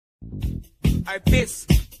I piss.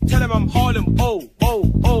 Tell them I'm Harlem, oh, oh,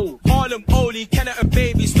 oh. Harlem, Oli, Kenneth and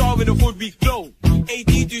Baby, star in the hood, we glow.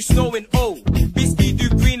 AD do snow and oh. Biscuit do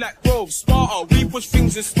green like Grove. Sparta, we push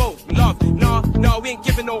things and smoke. Love, nah, we ain't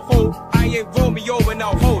giving no hold. I ain't Romeo and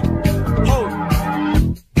I'll hold.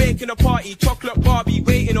 Making a party, chocolate Barbie,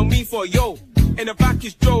 waiting on me for a yo. In the back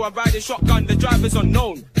is Joe, I'm riding shotgun, the driver's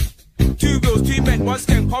unknown. 2 girls, 2 men, 1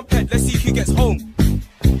 scan compact, let's see who gets home.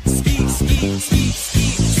 Ski,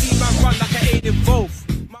 see man run like I ain't involved.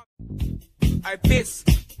 I piss,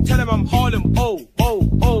 tell them I'm Harlem, oh, oh,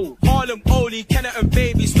 oh. Harlem, Oli, Kenneth and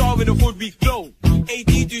Baby, star in the hood, we glow.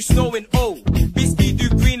 AD do snow and oh. Biscuit do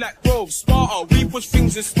green like Grove. Sparta, we push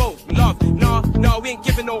things and smoke. Love, nah, we ain't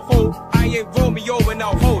giving no hold. I ain't Romeo and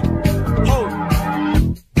I'll hold.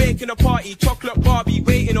 Making a party, chocolate Barbie,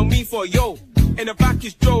 waiting on me for a yo. In the back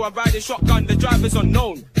is Joe, I'm riding shotgun, the driver's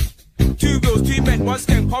unknown. 2 girls, 2 men, 1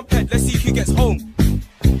 scan compact, let's see who gets home.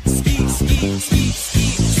 Ski,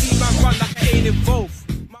 see man run like I ain't involved.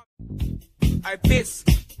 I piss,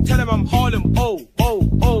 tell them I'm Harlem, oh, oh,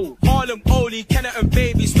 oh. Harlem, Oli, Kenneth and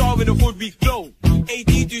Baby, star in the hood, we glow.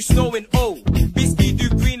 AD do snow and oh. Biscuit do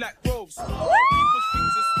green like Groves. We push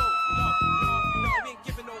things and smoke. No, we ain't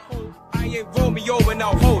giving no hold. I ain't Romeo and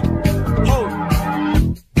I'll hold.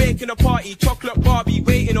 Making a party, chocolate Barbie,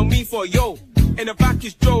 waiting on me for a yo. In the back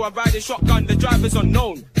is Joe, I'm riding shotgun, the driver's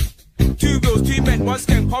unknown. 2 girls, 2 men, 1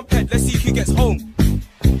 scan compact, let's see who gets home.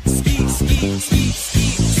 Ski,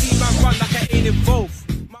 see man run like I ain't involved.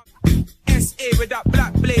 SCE with that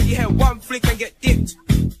black blade, you hear 1 flick and get dipped.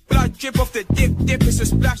 Blood drip off the dip, it's a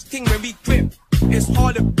splash thing when we grip. It's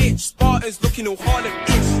harder, bitch, Spartans looking all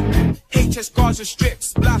harder-ish. HS guards and strips,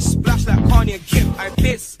 splash like Kanye and Kim. I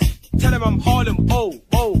piss, tell them I'm Harlem, oh,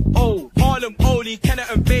 oh, oh. Harlem, Oli, Kenneth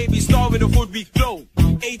and Baby, star in the hood, we glow.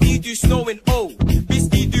 AD do snow and oh.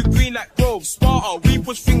 Biscuit do green like Grove. Sparta, we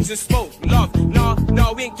push things and smoke. Love,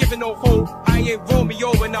 nah, we ain't giving no hold. I ain't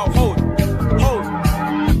Romeo and I'll hold.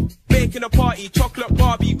 Making a party, chocolate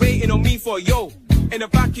Barbie, waiting on me for a yo. In the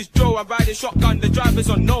back is Joe, I'm riding shotgun, the driver's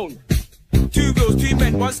unknown. 2 girls, 2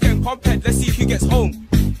 men, 1 scan compact, let's see who gets home.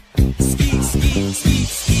 Ski,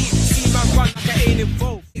 see man run like I ain't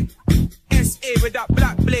involved. SCE with that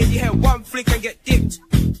black blade, you hear 1 flick and get dipped.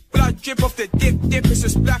 Blood drip off the dip, it's a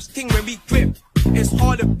splash thing when we grip. It's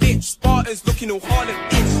harder, bitch, Spartans looking all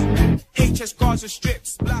harder-ish. HS guards and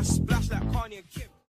strips, splash like Kanye.